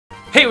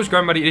Hey, what's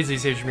going on, buddy? It is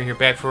TheSamSchmidty here,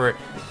 back for,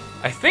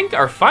 I think,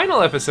 our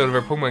final episode of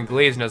our Pokemon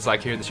Glazed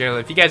Nuzlocke here at the channel.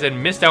 If you guys had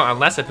missed out on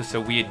last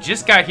episode, we had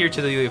just got here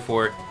to the Elite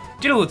Four,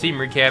 did a little team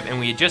recap,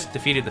 and we had just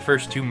defeated the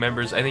first two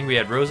members. I think we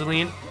had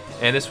Rosaline,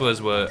 and this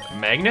was, what,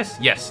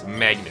 Magnus? Yes,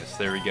 Magnus.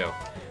 There we go.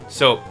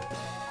 So,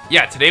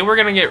 yeah, today we're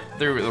going to get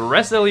through the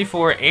rest of the Elite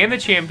Four and the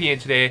champion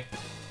today,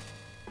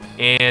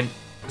 and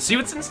see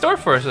what's in store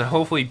for us, and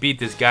hopefully beat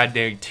this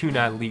goddamn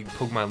two-non-league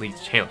Pokemon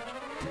League challenge.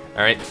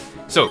 Alright,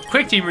 so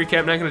quick team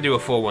recap, not going to do a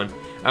full one.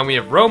 We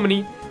have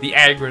Romany, the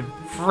Agron,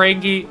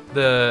 Frankie,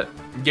 the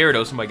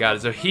Gyarados, oh my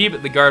god,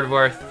 Zahib, the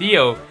Gardevoir,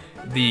 Theo,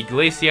 the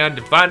Glaceon,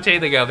 Devante,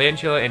 the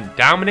Galvantula, and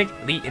Dominic,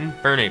 the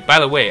Infernape. By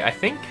the way, I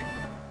think,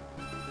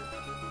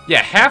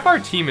 yeah, half our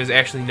team is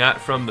actually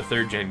not from the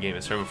 3rd gen game,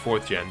 it's from a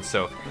 4th gen,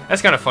 so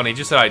that's kind of funny.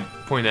 Just thought I'd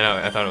point that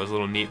out, I thought it was a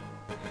little neat.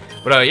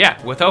 But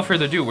yeah, without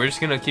further ado, we're just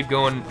going to keep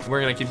going,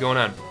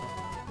 on.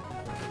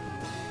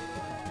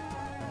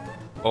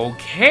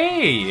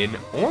 Okay, an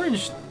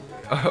orange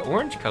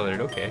colored,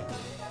 okay.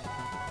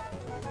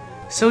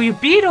 So you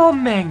beat old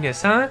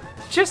Magnus, huh?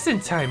 Just in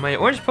time. My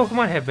orange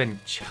Pokemon have been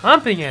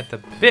chomping at the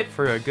bit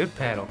for a good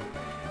battle.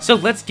 So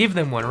let's give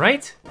them one,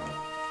 right?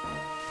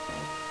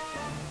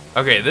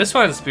 Okay, this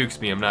one spooks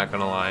me, I'm not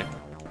gonna lie.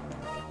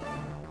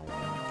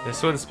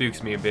 This one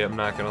spooks me a bit, I'm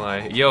not gonna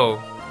lie.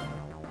 Yo.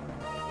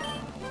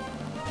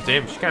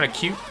 Damn, she's kinda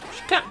cute.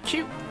 She's kinda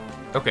cute.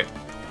 Okay.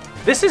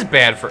 This is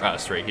bad for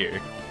us right here.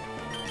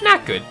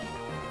 Not good.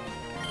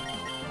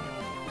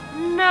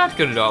 Not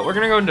good at all. We're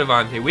gonna go into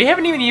Devante. We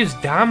haven't even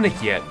used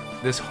Dominic yet.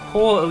 This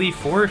whole Elite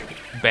Four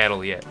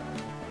battle yet.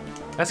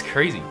 That's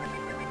crazy.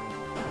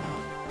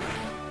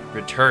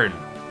 Return.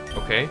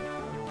 Okay.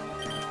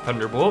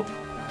 Thunderbolt.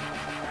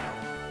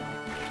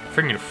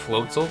 Freaking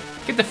Floatzel.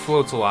 Get the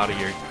Floatzel out of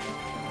here.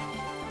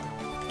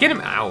 Get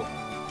him out.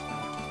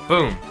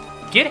 Boom.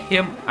 Get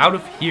him out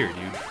of here,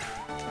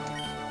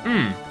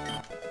 dude.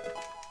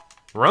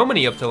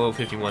 Romany up to level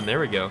 51. There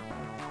we go.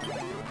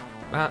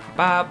 Clap,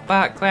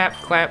 clap, clap,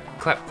 clap,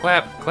 clap,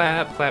 clap,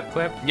 clap,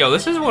 clap. Yo,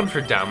 this is one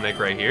for Dominic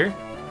right here.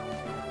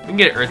 We can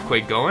get an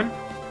Earthquake going.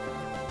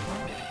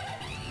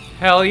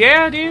 Hell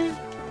yeah, dude.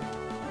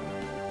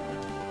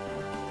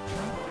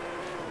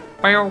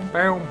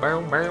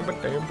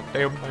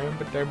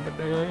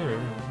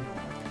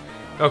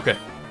 Okay.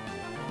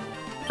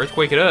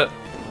 Earthquake it up.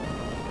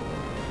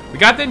 We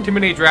got the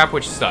Intimidate drop,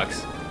 which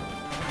sucks.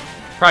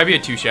 Probably be a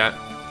 2-shot.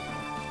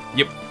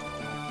 Yep.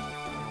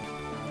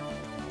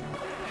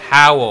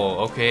 Howl.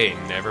 Okay,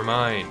 never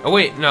mind. Oh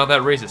wait, no,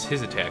 that raises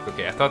his attack.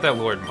 Okay, I thought that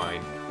lowered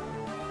mine.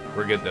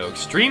 We're good though.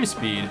 Extreme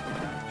speed.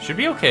 Should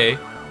be okay.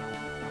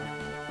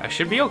 I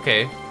should be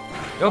okay.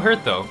 It'll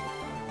hurt though.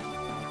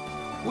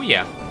 Oh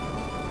yeah.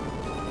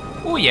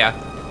 Oh yeah.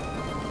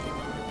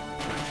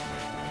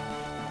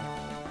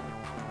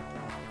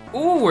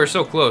 Ooh, we're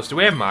so close. Do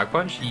we have Mach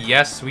Punch?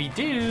 Yes, we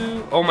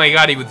do. Oh my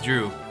god, he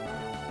withdrew.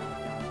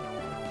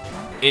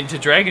 Into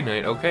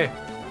Dragonite. Okay.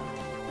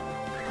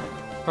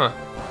 Huh.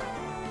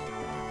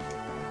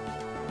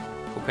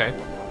 Okay.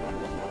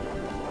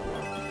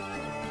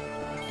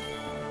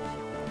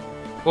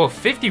 Well,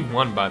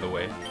 51, by the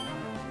way.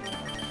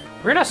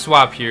 We're gonna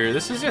swap here.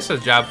 This is just a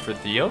job for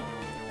Theo.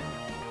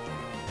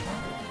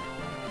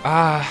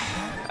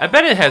 I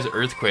bet it has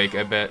Earthquake.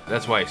 I bet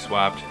that's why I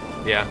swapped.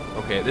 Yeah,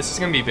 okay. This is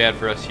gonna be bad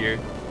for us here.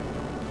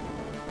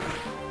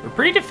 We're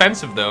pretty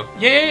defensive, though.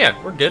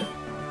 Yeah. We're good.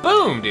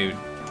 Boom, dude.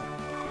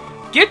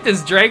 Get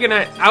this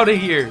Dragonite out of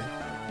here.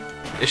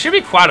 It should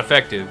be quite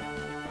effective.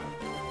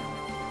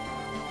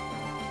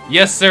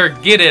 Yes, sir.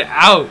 Get it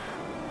out.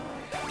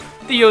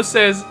 Theo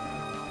says,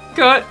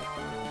 cut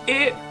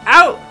it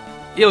out.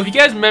 Yo, if you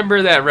guys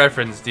remember that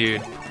reference,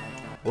 dude,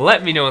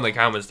 let me know in the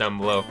comments down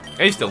below.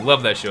 I used to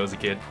love that show as a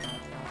kid.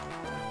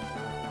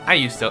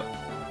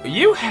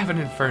 You have an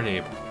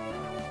Infernape.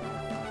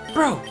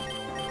 Bro,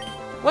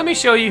 let me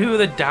show you who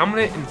the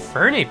dominant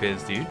Infernape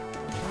is, dude.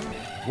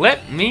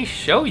 Let me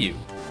show you.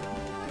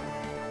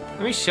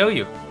 Let me show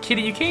you.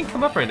 Kitty, you can't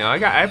come up right now. I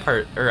got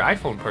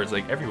iPhone parts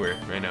like everywhere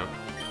right now.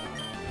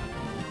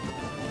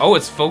 Oh,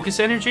 it's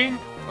focus energy?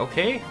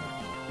 Okay.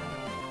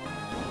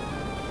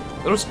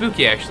 A little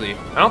spooky, actually.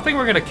 I don't think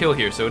we're gonna kill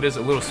here, so it is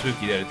a little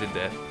spooky that it did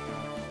that.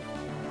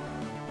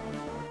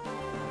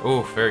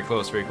 Oh, very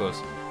close, very close.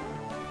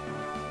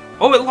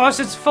 Oh, it lost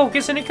its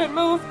focus and it couldn't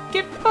move.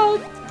 Get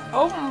fucked.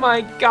 Oh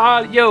my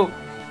god, yo.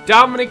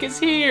 Dominic is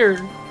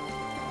here.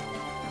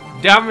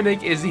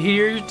 Dominic is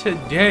here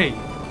today.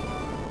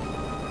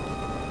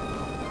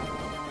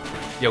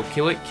 Yo,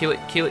 kill it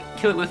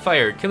with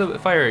fire. Kill it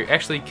with fire.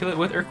 Actually, kill it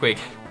with Earthquake.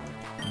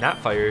 Not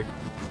fire.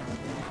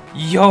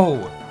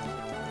 Yo!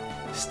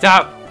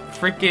 Stop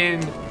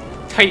freaking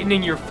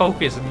tightening your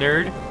focus,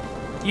 nerd.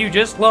 You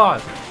just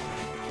lost.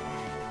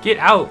 Get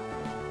out.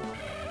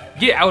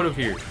 Get out of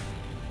here.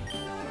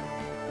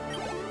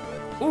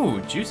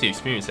 Ooh, juicy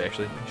experience,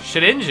 actually.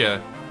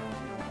 Shedinja.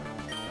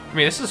 I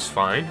mean, this is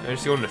fine. I'm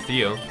just going to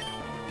Theo.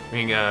 I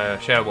mean,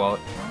 Shadow Wallet.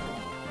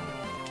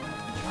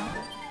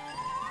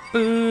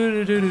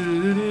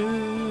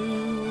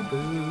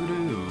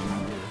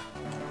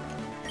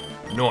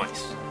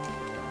 Nice.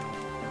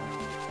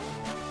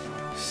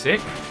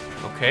 Sick.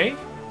 Okay.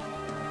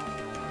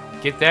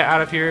 Get that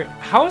out of here.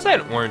 How is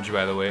that orange,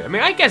 by the way? I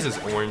mean, I guess it's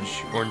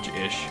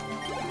orange-ish.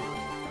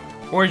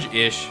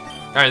 Orange-ish.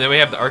 Alright, then we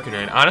have the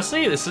Arcanine.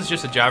 Honestly, this is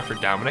just a job for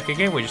Dominic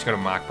again. We're just gonna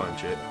Mach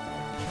Punch it.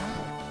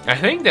 I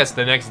think that's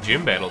the next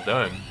gym battle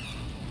done.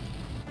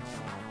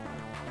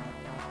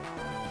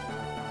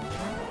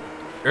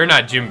 Or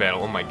not gym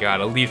battle, oh my god,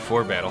 Elite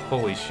Four battle,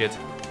 holy shit.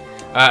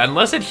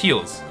 Unless it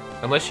heals.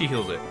 Unless she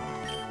heals it.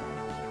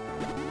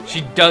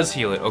 She does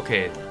heal it,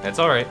 okay, that's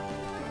alright.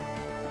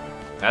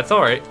 That's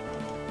alright.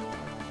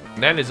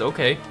 That is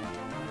okay.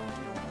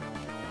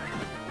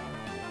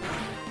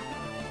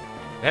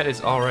 That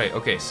is alright.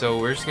 Okay, so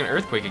we're just gonna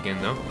Earthquake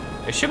again, though.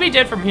 It should be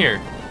dead from here.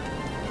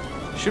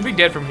 Should be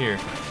dead from here.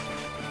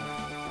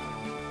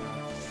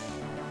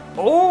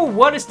 Oh,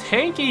 what is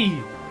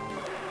tanky?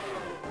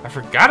 I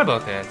forgot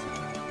about that.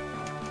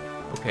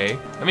 Okay.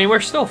 I mean, we're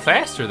still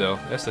faster, though.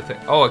 That's the thing.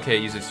 Oh, okay,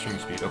 use Extreme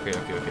Speed. Okay,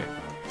 okay, okay.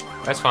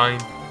 That's fine.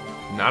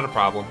 Not a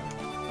problem.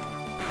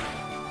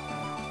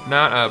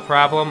 Not a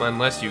problem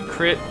unless you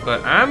crit,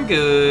 but I'm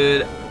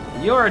good.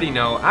 You already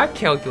know. I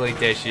calculate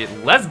that shit.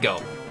 Let's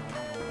go.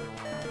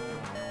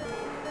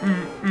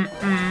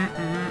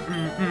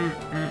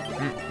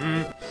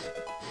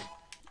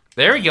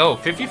 There we go.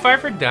 55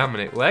 for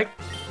Dominic.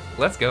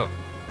 Let's go.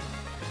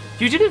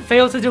 You didn't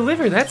fail to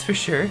deliver, that's for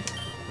sure.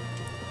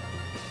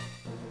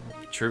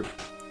 True.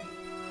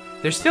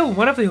 There's still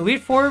one of the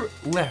Elite Four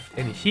left,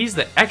 and he's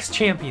the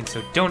ex-champion,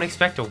 so don't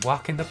expect a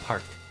walk in the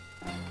park.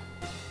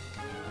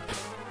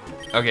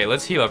 Okay,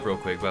 let's heal up real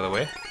quick, by the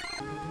way.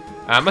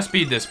 I must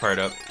speed this part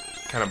up.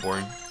 Kind of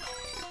boring.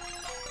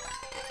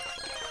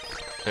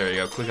 There we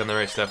go. Click on the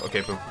right stuff.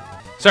 Okay, boom.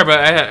 Sorry, but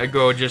I had to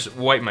go just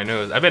wipe my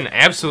nose. I've been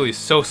absolutely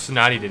so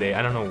snotty today.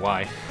 I don't know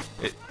why.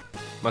 It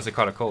must have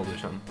caught a cold or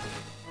something.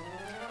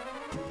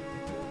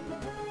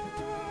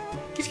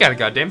 He's got a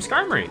goddamn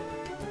Skarmory.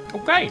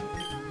 Okay.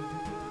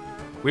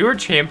 We were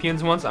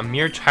champions once. A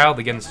mere child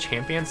against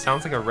champions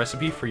sounds like a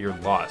recipe for your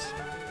loss.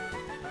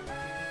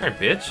 Alright,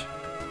 bitch.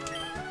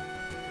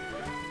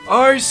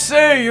 I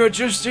say, you're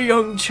just a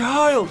young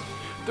child.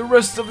 The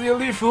rest of the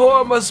Elite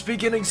Four must be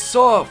getting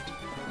soft.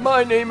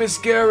 My name is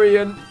Gary,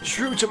 and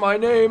true to my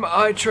name,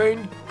 I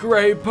train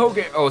Gray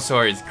Poke. Oh,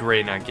 sorry, it's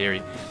Gray, not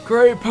Gary.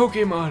 Gray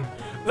Pokemon.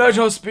 Let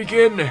us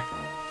begin.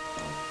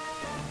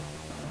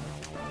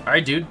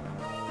 Alright, dude.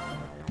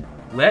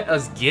 Let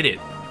us get it.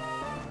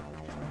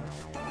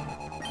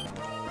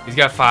 He's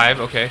got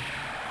 5, okay.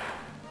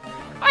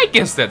 I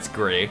guess that's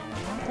Gray.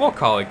 We'll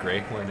call it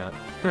Gray, why not?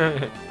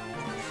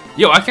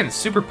 Yo, I can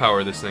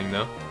superpower this thing,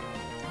 though.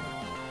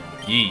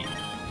 Yee.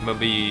 I'm gonna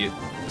be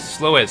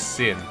slow as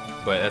sin,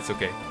 but that's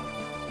okay.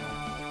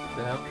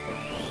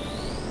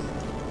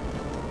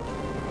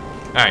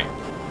 Alright.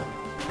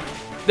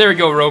 There we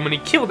go, Romany.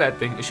 Kill that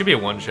thing. It should be a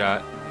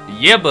one-shot.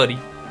 Yeah, buddy.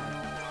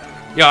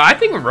 Yo, I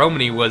think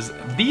Romany was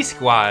the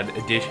squad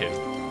edition.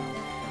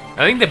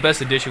 I think the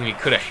best edition we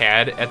could have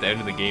had at the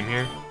end of the game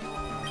here.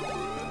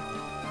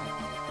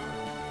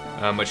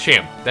 But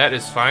Sham, that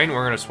is fine.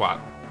 We're gonna swap.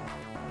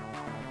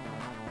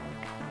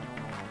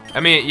 I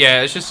mean,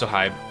 yeah, it's just so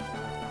hype.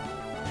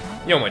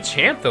 Yo,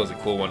 Machamp, though, is a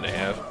cool one to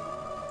have.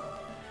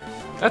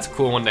 That's a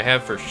cool one to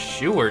have for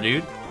sure,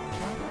 dude.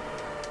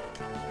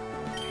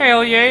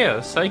 Hell yeah,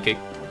 Psychic.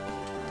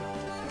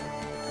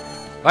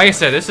 Like I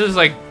said, this is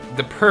like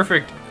the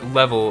perfect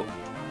level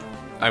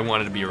I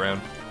wanted to be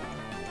around.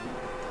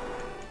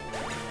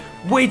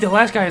 Wait, the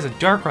last guy has a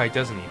Darkrai,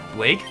 doesn't he?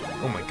 Blake?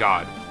 Oh my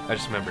god, I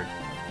just remembered.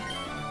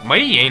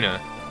 Mighty Yaina.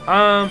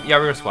 Yeah,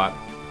 we're gonna swap.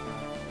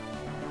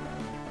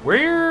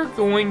 We're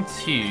going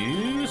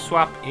to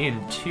swap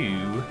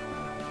into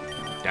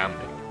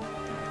Dominic.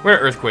 We're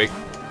at Earthquake.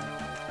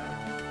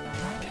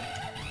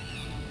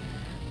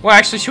 Well,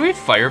 actually, should we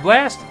Fire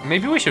Blast?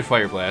 Maybe we should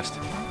Fire Blast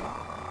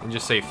and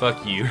just say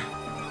fuck you.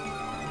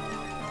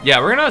 Yeah,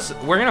 we're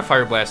gonna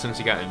Fire Blast since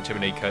he got an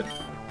Intimidate cut.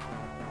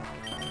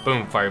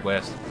 Boom, Fire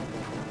Blast.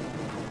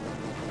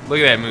 Look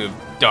at that move.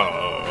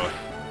 Duh.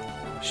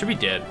 Should be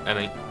dead, I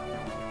think.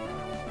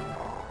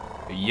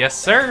 Yes,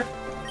 sir.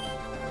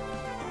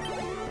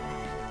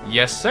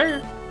 Yes,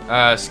 sir.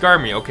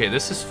 Skarmory. Okay,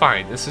 this is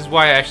fine. This is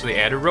why I actually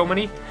added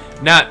Romany.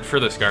 Not for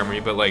the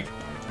Skarmory, but like,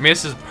 I mean,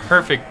 this is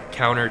perfect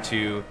counter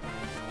to,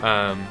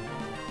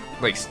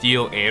 like,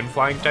 Steel and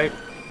Flying type.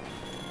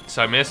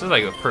 So, I mean, this is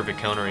like a perfect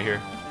counter right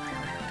here.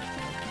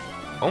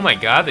 Oh my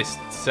god, they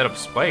set up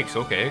spikes.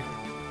 Okay.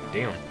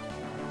 Damn.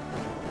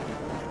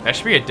 That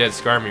should be a dead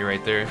Skarmory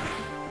right there.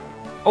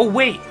 Oh,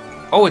 wait.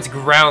 Oh, it's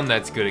ground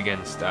that's good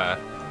against, the,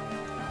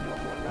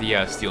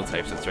 Steel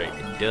types. That's right.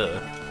 Duh.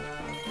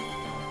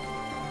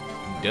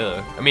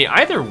 Duh. I mean,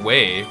 either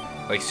way,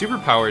 like,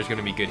 Superpower is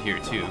gonna be good here,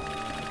 too.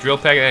 Drill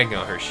Peck, that ain't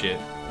gonna hurt shit.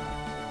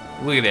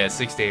 Look at that,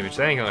 6 damage.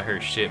 That ain't gonna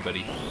hurt shit,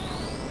 buddy.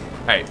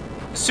 Alright.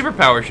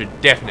 Superpower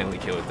should definitely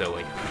kill it, though,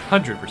 like,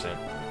 100%.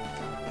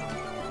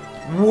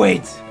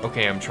 Wait!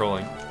 Okay, I'm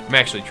trolling. I'm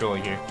actually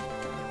trolling here.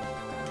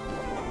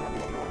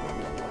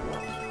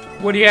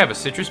 What do you have, a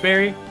Citrus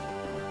Berry?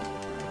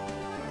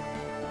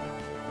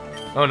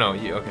 Oh no,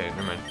 okay,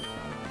 never mind.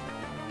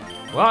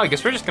 Well, I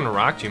guess we're just gonna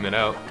Rock Tomb it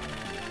out.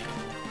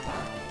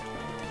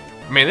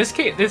 Man, this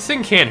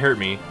thing can't hurt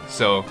me,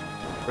 so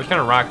we're just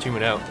gonna Rock Tomb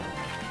it out.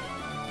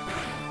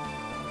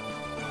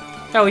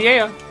 Hell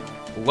yeah!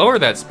 Lower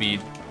that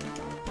speed.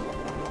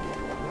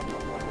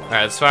 Alright,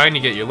 that's fine.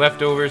 You get your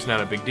leftovers,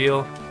 not a big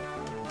deal.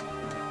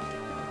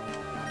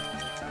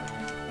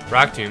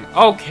 Rock Tomb.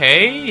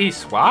 Okay, he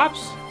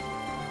swaps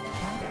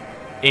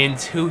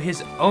into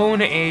his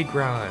own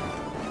Aggron.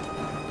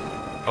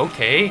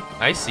 Okay,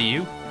 I see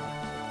you.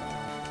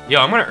 Yo,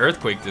 I'm gonna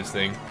Earthquake this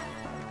thing.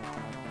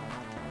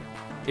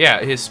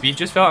 Yeah, his speed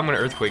just fell. I'm gonna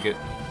Earthquake it.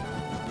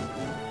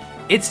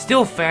 It's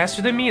still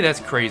faster than me? That's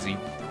crazy.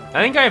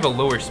 I think I have a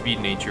lower speed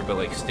nature, but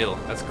like still,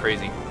 that's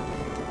crazy.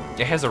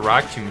 It has a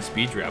Rock Tomb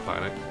speed drop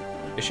on it.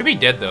 It should be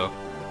dead though.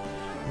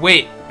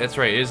 Wait, that's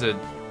right, it is a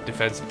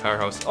defensive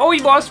powerhouse. Oh, he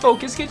lost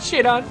focus, get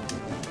shit on.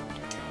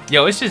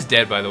 Yo, it's just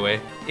dead by the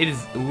way. It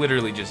is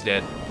literally just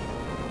dead.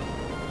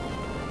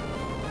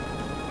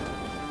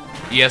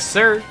 Yes,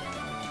 sir.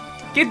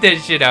 Get that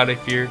shit out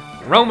of here.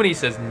 Romany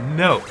says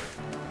no.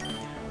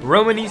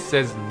 Romany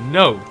says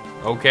no.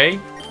 Okay?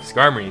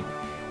 Skarmory.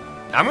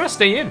 I'm gonna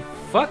stay in.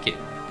 Fuck it.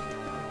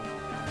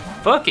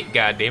 Fuck it,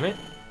 goddammit.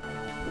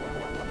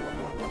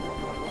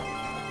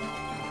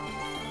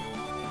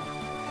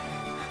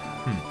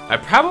 I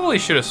probably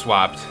should have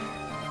swapped.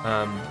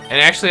 And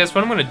actually, that's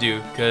what I'm gonna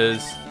do,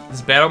 because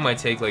this battle might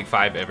take like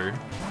 5 ever.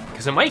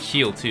 Because it might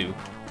heal too.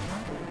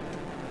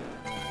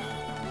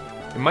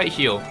 It might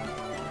heal.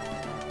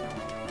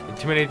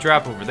 Intimidate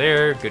drop over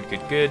there. Good,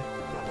 good, good.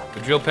 The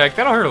drill peck,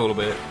 that'll hurt a little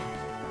bit.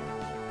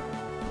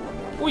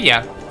 Oh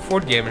yeah, 4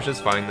 damage, that's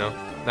fine though.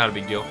 Not a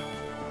big deal.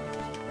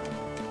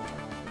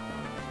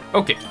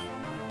 Okay.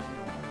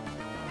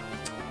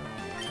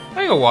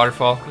 I go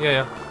waterfall.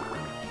 Yeah.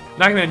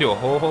 Not gonna do a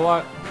whole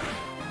lot.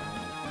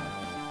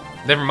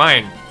 Never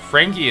mind.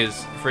 Frankie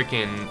is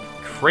freaking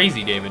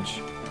crazy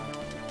damage.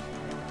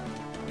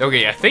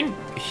 Okay, I think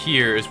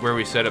here is where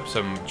we set up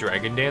some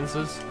dragon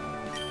dances.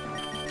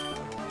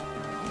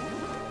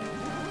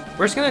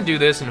 We're just gonna do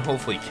this and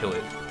hopefully kill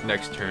it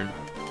next turn.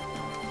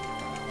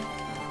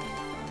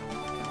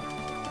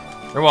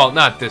 Or well,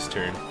 not this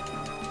turn.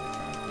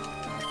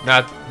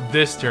 Not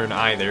this turn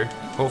either.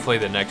 Hopefully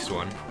the next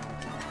one.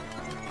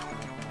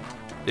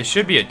 This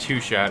should be a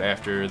 2-shot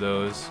after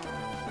those.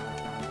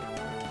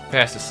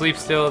 Fast asleep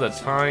still, that's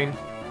fine.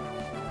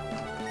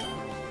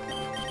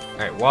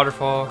 Alright,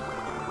 waterfall.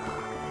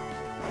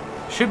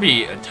 Should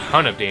be a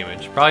ton of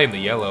damage. Probably in the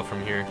yellow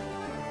from here.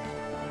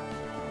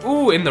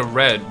 Ooh, in the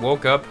red.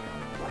 Woke up.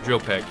 Drill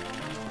peck.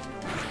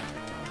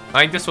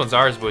 I think this one's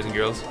ours, boys and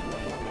girls.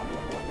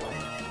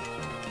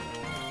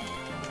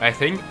 I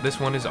think this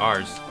one is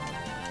ours.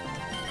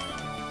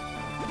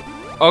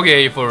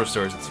 Okay, full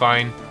restores. It's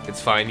fine.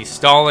 It's fine. He's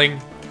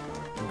stalling.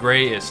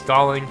 Gray is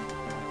stalling.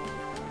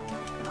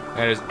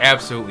 That is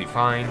absolutely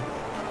fine.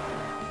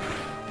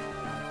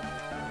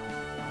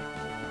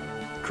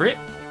 Crit?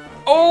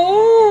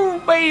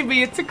 Oh,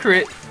 baby, it's a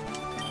crit.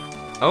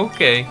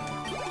 Okay.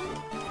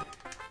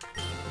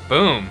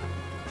 Boom.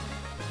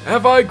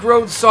 Have I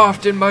grown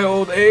soft in my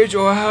old age,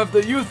 or have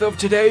the youth of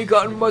today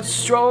gotten much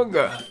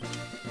stronger?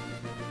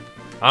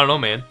 I don't know,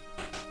 man.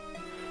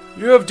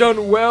 You have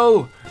done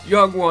well,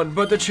 young one,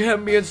 but the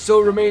champion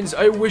still remains.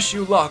 I wish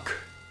you luck.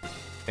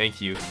 Thank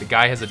you. The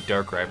guy has a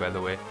Darkrai, by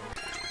the way.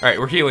 Alright,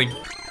 we're healing.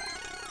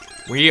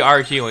 We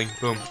are healing.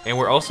 Boom. And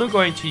we're also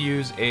going to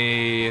use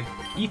a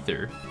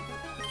Ether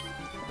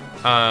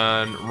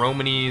on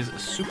Romany's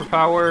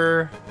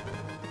superpower.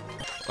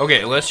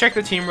 Okay, let's check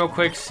the team real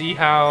quick, see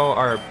how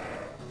our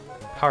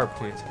power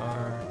points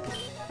are.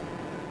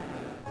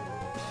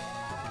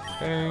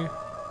 Okay.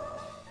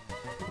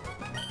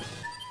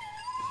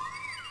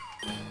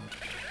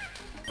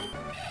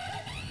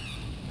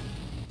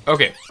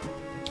 Okay,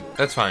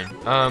 that's fine.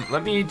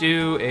 Let me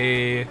do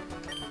a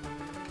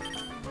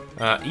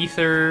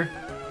Ether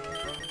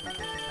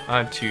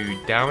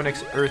onto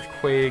Dominic's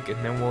Earthquake,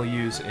 and then we'll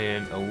use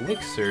an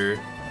Elixir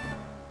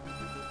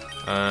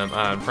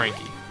on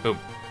Frankie. Boom.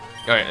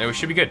 Alright, it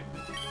should be good.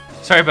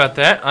 Sorry about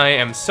that. I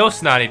am so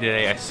snotty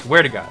today, I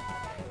swear to God.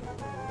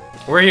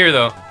 We're here,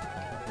 though.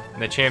 In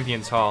the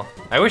Champions Hall.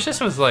 I wish this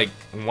was, like,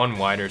 one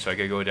wider so I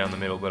could go down the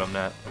middle, but I'm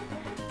not.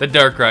 The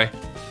Darkrai.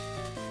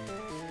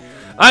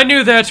 I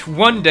knew that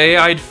one day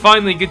I'd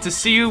finally get to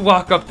see you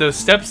walk up those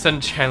steps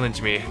and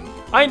challenge me.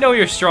 I know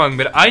you're strong,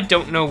 but I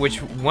don't know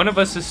which one of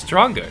us is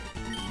stronger.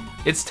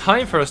 It's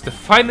time for us to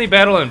finally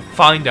battle and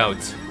find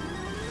out.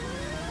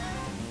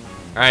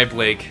 Alright,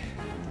 Blake.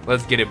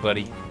 Let's get it,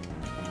 buddy.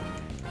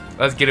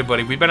 Let's get it,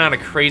 buddy. We've been on a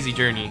crazy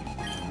journey.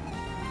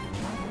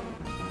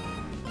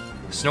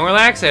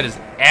 Snorlax, that is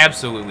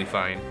absolutely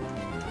fine.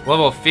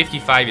 Level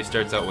 55 he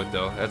starts out with,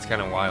 though. That's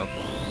kind of wild.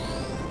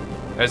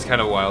 That's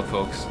kind of wild,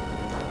 folks.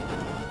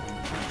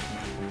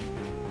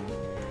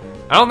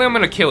 I don't think I'm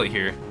going to kill it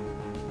here.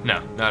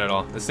 No, not at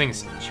all. This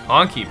thing's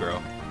chonky,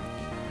 bro.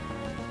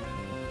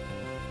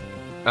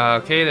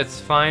 Okay, that's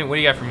fine. What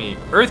do you got for me?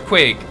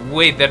 Earthquake!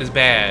 Wait, that is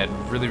bad.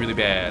 Really, really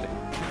bad.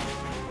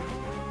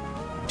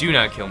 Do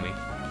not kill me.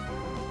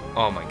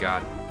 Oh my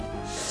god.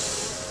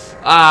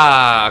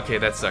 Ah, okay,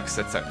 that sucks.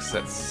 That sucks.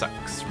 That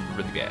sucks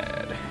really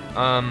bad.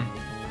 I'm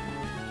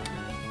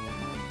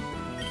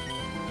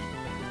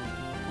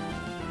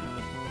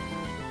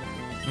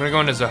gonna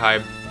go into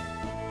Zahibe.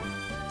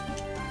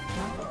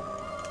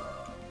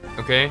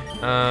 Okay,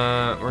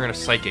 we're gonna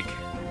Psychic.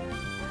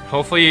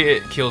 Hopefully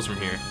it kills from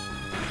here.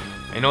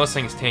 I know this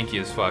thing's tanky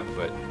as fuck,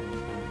 but...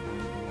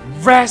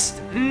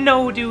 Rest!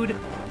 No, dude!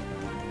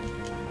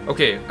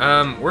 Okay,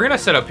 we're gonna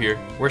set up here.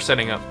 We're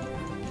setting up.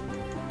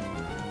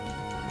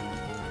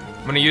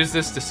 I'm gonna use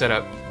this to set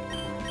up.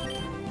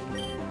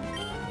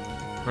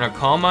 We're gonna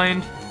Calm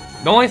Mind.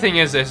 The only thing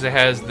is it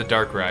has the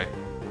Darkrai.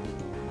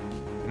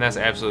 And that's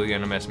absolutely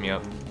gonna mess me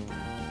up.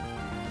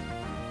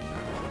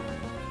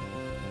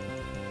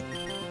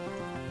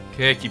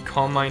 Okay, keep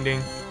Calm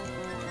Minding.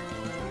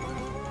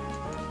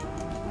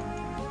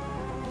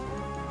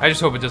 I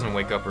just hope it doesn't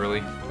wake up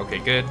early. Okay,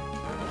 good.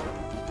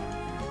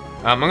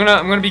 I'm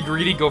gonna be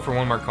greedy, go for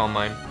one more Calm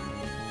Mind.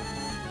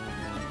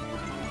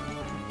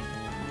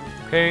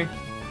 Okay.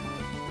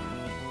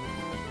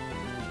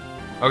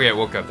 Okay, it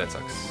woke up, that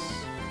sucks.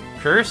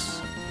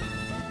 Curse?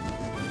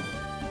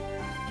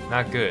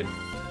 Not good.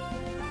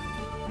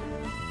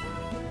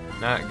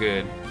 Not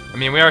good. I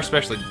mean, we are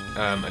specially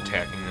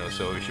attacking though,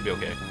 so we should be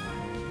okay.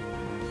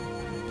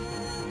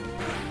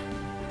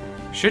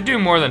 Should do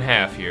more than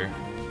half here.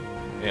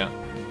 Yeah.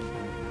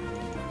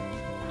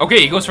 Okay,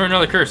 he goes for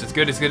another curse. It's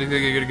good, it's good, it's good,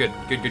 good, good,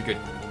 good, good, good.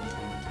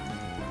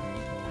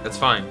 That's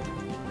fine.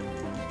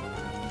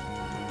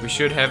 We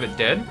should have it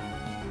dead.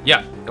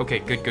 Yeah, okay,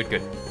 good, good,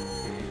 good.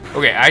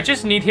 Okay, I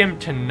just need him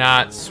to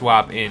not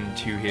swap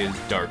into his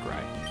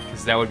Darkrai,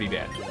 because that would be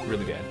bad,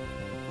 really bad.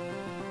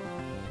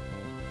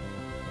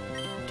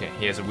 Okay,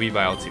 he has a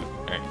Weavile too.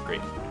 Alright,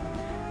 great.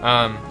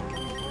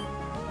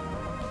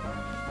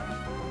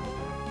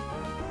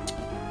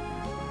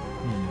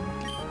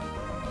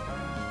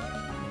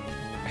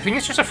 I think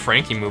it's just a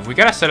Frankie move. We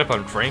gotta set up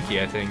on Frankie,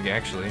 I think,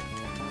 actually.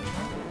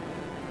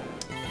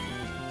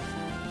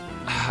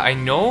 I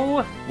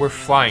know we're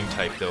flying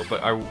type though,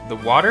 but the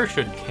water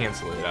should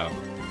cancel it out.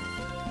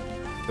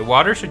 The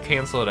water should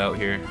cancel it out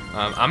here.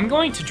 I'm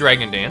going to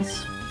Dragon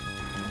Dance.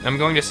 I'm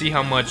going to see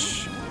how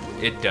much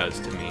it does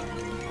to me.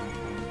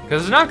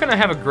 Because it's not going to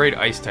have a great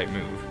ice type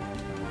move.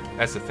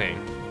 That's the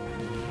thing.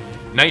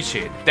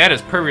 Nightshade. That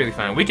is perfectly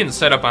fine. We can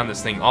set up on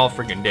this thing all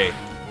freaking day.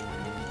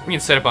 We can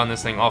set up on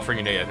this thing all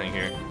freaking day, I think,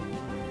 here.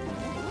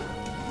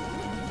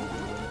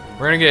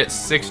 We're going to get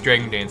 6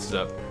 Dragon Dances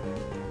up.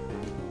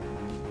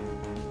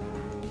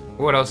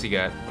 What else you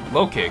got?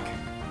 Low kick.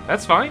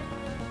 That's fine.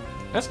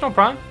 That's no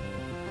problem.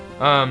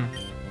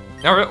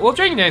 Now we'll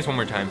Dragon Dance one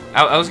more time.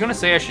 I was gonna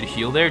say I should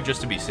heal there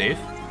just to be safe,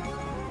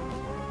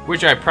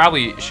 which I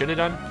probably should have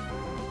done.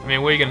 I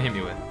mean, what are you gonna hit me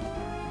with?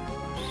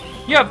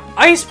 You have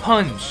Ice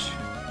Punch.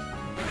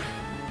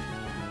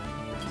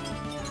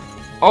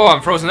 Oh,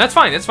 I'm frozen. That's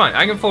fine. That's fine.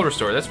 I can full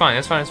restore. That's fine.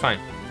 That's fine. That's fine.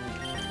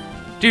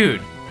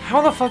 Dude,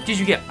 how the fuck did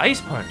you get Ice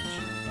Punch?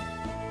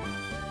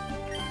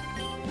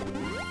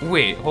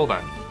 Wait, hold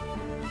on.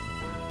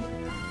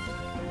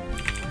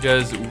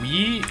 Does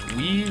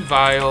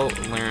Weavile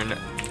learn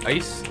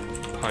Ice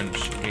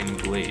Punch in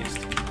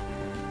Glazed?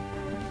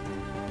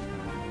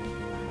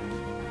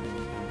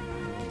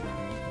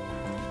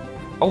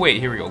 Oh wait,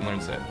 here we go,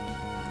 learns that.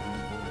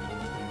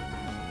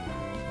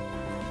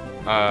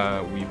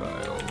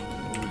 Weavile.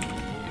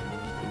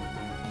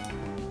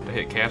 Did I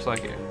hit caps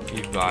lock? Yeah.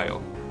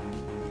 Weavile.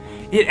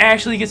 It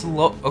actually gets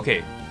low.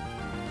 Okay.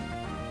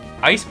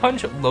 Ice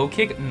Punch, Low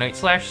Kick, Night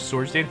Slash,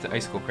 Swords Dance,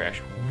 Icicle Crash.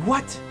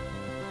 What?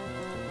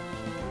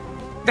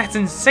 That's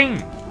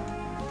insane!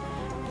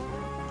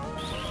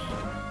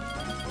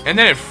 And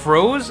then it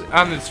froze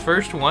on its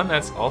first one.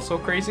 That's also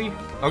crazy.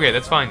 Okay,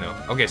 that's fine though.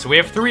 Okay, so we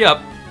have 3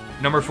 up.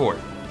 Number 4.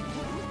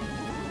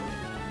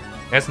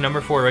 That's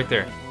number 4 right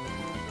there.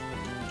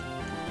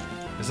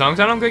 As long as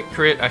I don't get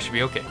crit, I should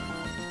be okay.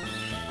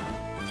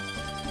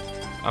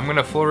 I'm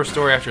gonna full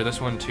restore after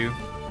this one too.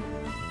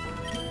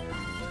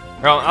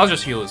 Well, I'll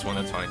just heal this one,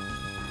 that's fine.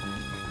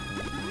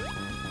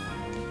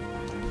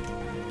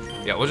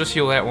 Yeah, we'll just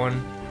heal that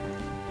one.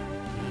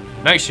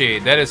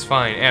 Nightshade, that is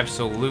fine,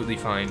 absolutely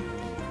fine.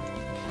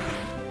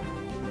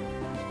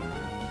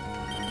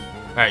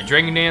 Alright,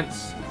 Dragon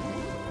Dance.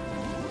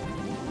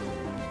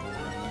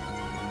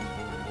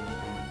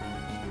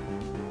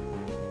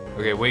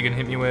 Okay, what are you gonna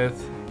hit me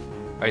with?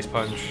 Ice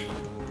Punch.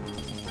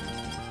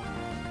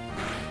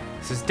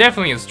 This is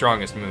definitely his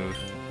strongest move.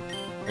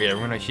 Okay, we're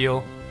gonna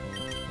heal.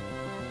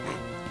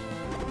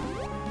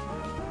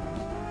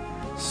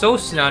 So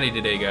snotty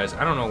today, guys.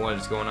 I don't know what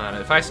is going on.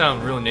 If I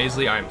sound real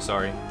nasally, I'm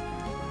sorry.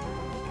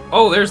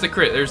 Oh, there's the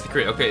crit. There's the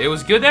crit. Okay, it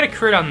was good that it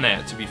crit on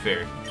that, to be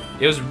fair.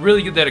 It was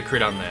really good that it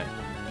crit on that.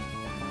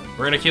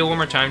 We're gonna heal one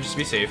more time just to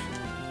be safe.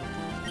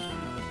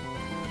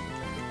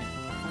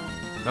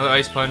 Another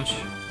Ice Punch.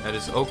 That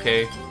is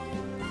okay.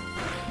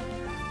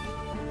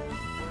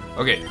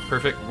 Okay,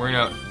 perfect. We're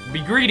gonna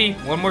be greedy.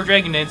 One more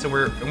Dragon Dance and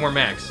we're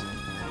max.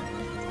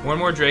 One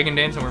more Dragon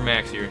Dance and we're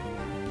max here.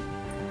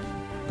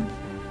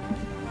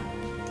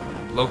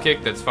 Low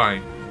kick, that's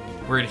fine.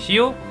 We're gonna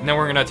heal, and then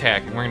we're gonna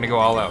attack, and we're gonna go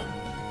all out.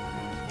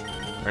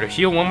 We're gonna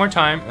heal one more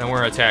time, and then we're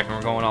gonna attack, and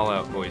we're going all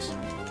out, boys.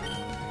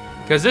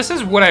 Because this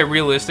is what I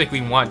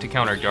realistically want to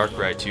counter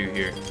Darkrai to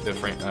here, the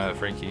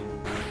Frankie.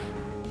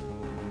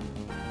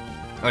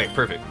 Okay,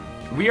 perfect.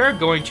 We are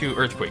going to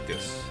Earthquake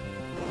this.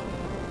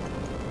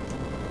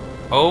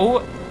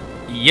 Oh,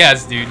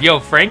 yes, dude. Yo,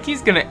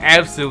 Frankie's gonna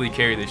absolutely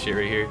carry this shit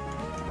right here.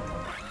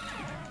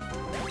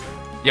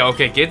 Yo,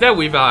 okay, get that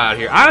Weavile out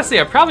here. Honestly,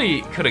 I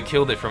probably could have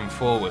killed it from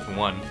full with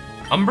one.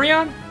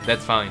 Umbreon?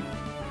 That's fine.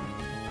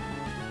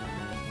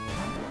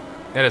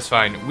 That is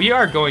fine. We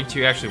are going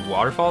to actually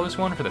Waterfall this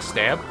one for the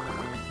stab.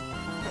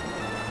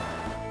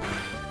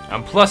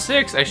 I'm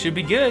 +6. I should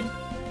be good.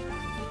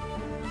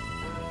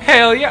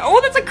 Hell yeah.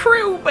 Oh, that's a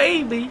crew,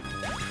 baby.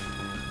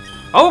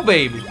 Oh,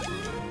 baby.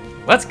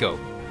 Let's go.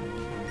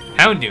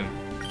 Houndoom.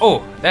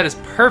 Oh, that is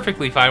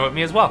perfectly fine with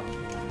me as well.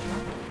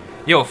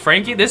 Yo,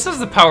 Frankie, this is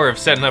the power of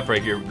setting up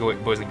right here,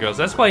 boys and girls.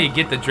 That's why you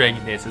get the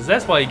Dragon Dances.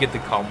 That's why you get the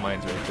Calm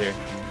Minds right there.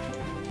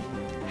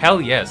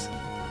 Hell yes.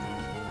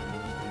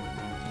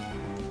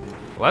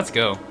 Let's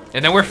go.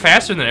 And then we're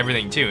faster than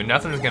everything too.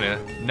 Nothing's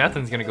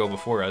gonna go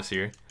before us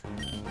here.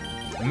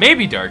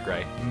 Maybe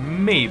Darkrai.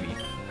 Maybe.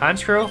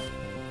 Honchkrow,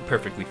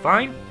 perfectly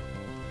fine.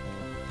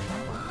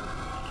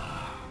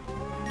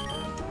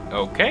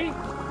 Okay.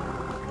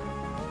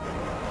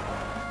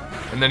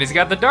 And then he's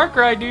got the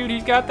Darkrai, dude.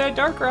 He's got that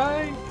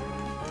Darkrai.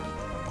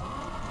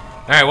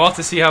 Alright, we'll have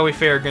to see how we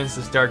fare against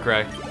this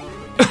Darkrai.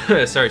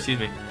 Sorry, excuse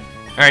me.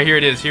 Alright, here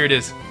it is. Here it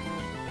is.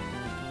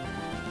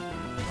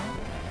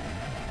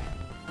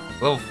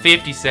 Level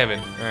 57.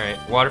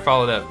 Alright,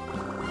 waterfall it up.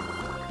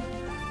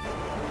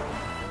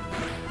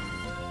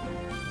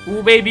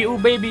 Ooh, baby. Ooh,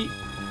 baby.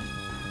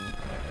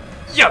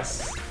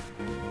 Yes!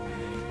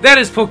 That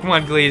is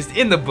Pokemon Glazed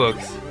in the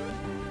books.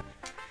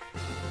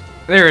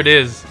 There it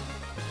is.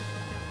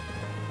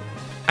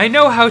 I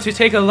know how to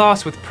take a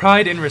loss with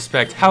pride and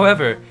respect.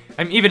 However,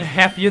 I'm even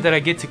happier that I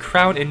get to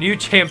crown a new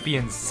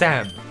champion,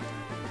 Sam.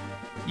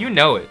 You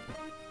know it.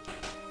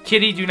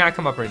 Kitty, do not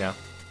come up right now.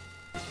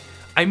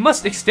 I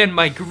must extend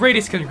my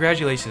greatest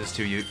congratulations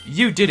to you.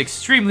 You did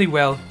extremely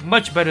well,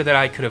 much better than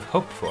I could have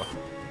hoped for.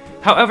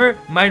 However,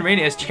 my reign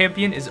as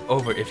champion is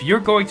over. If you're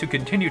going to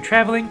continue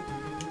traveling,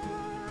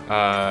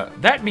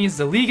 that means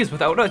the league is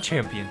without a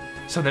champion.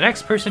 So the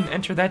next person to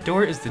enter that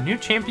door is the new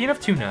champion of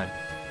Tunon.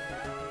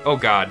 Oh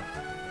god.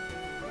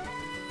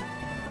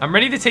 I'm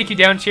ready to take you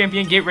down,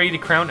 champion. Get ready to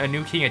crown a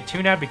new king at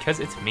Tunon because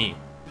it's me.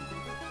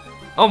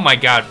 Oh my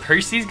god,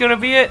 Percy's gonna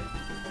be it?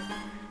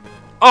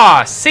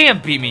 Aw, Sam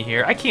beat me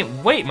here. I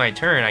can't wait my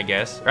turn, I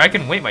guess. Or I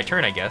can wait my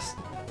turn, I guess.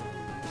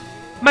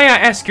 May I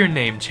ask your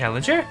name,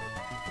 challenger?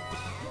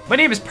 My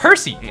name is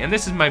Percy, and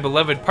this is my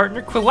beloved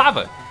partner,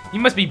 Quilava. You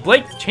must be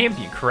Blake the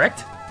champion,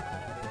 correct?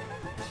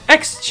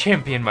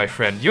 Ex-champion, my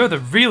friend. You're the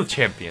real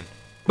champion.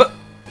 But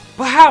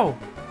how?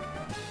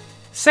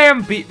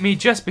 Sam beat me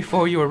just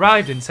before you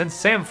arrived, and since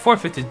Sam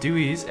forfeited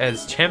duties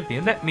as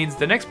champion, that means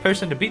the next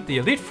person to beat the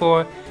Elite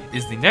Four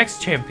is the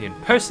next champion.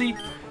 Percy,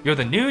 you're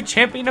the new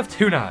champion of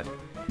Tunon.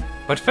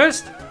 But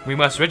first, we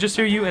must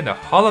register you in the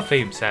Hall of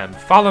Fame, Sam.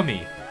 Follow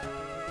me.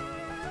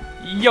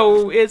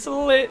 Yo, it's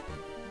lit.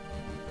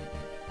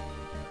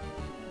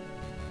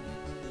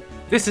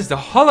 This is the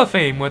Hall of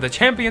Fame, where the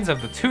champions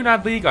of the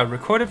Tunon League are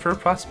recorded for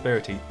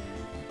prosperity.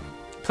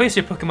 Place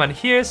your Pokemon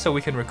here so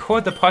we can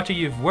record the party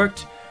you've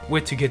worked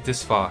with to get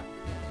this far.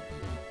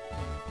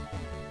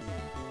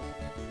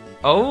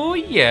 Oh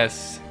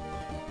yes.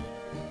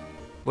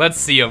 Let's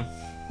see them.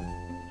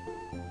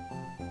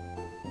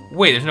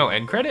 Wait, there's no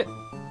end credit?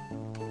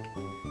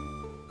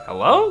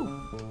 Hello?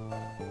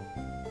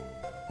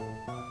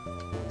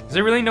 Is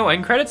there really no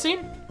end credit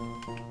scene?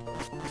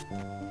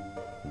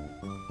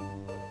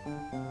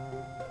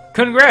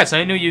 Congrats,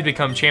 I knew you'd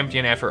become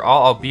champion after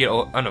all, albeit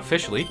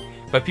unofficially,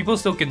 but people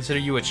still consider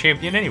you a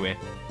champion anyway.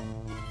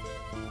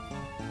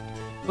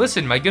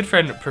 Listen, my good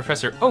friend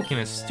Professor Oak and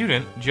his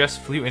student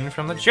just flew in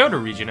from the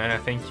Johto region, and I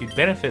think you'd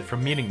benefit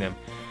from meeting them.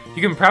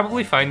 You can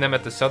probably find them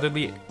at the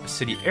Southerly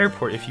City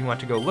Airport if you want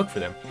to go look for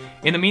them.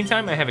 In the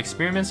meantime, I have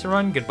experiments to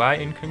run. Goodbye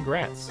and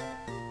congrats.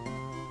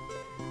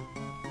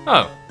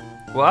 Oh,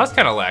 well, that was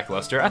kind of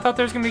lackluster. I thought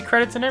there was going to be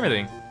credits and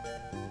everything.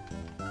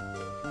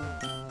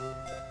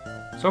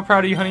 So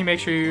proud of you, honey. Make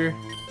sure you're...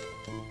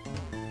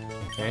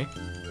 Okay.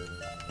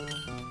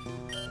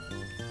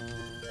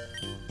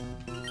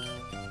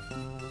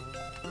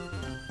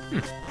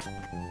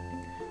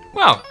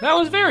 Wow, that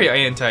was very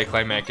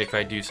anticlimactic if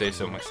I do say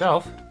so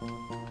myself.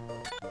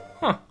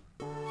 Huh.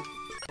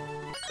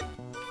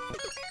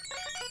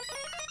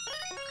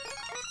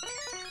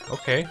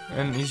 Okay,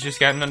 and he's just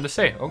got nothing to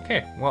say.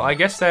 Okay, well, I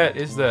guess that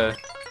is the...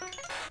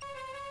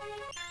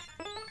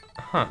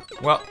 Huh,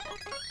 well,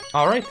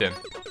 alright then.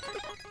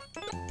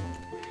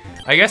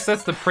 I guess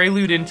that's the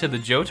prelude into the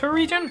Johto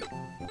region?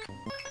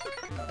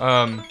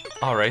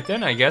 Alright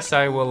then, I guess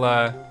I will,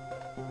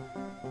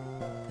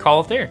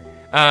 call it there.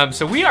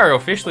 So we are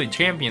officially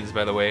champions,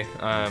 by the way.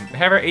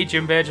 Have our 8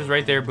 gym badges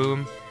right there,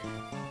 boom.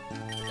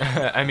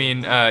 I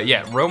mean,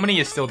 yeah, Romany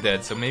is still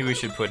dead, so maybe we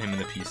should put him in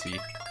the PC.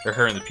 Or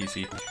her in the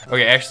PC.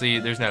 Okay, actually,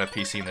 there's not a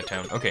PC in the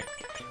town. Okay,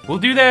 we'll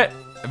do that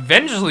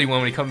eventually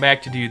when we come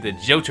back to do the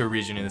Johto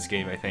region in this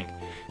game, I think.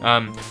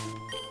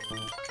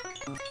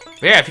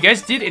 But yeah, if you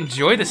guys did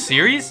enjoy the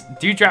series,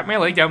 do drop me a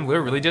like down below. It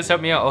really does help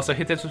me out. Also,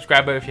 hit that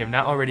subscribe button if you have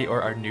not already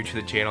or are new to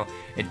the channel.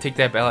 And take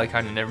that bell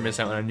icon to never miss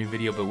out on a new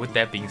video. But with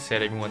that being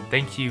said, everyone,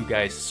 thank you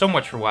guys so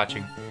much for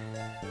watching.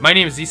 My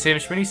name is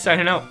TheSamSchmidty,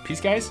 signing out.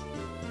 Peace, guys.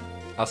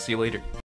 I'll see you later.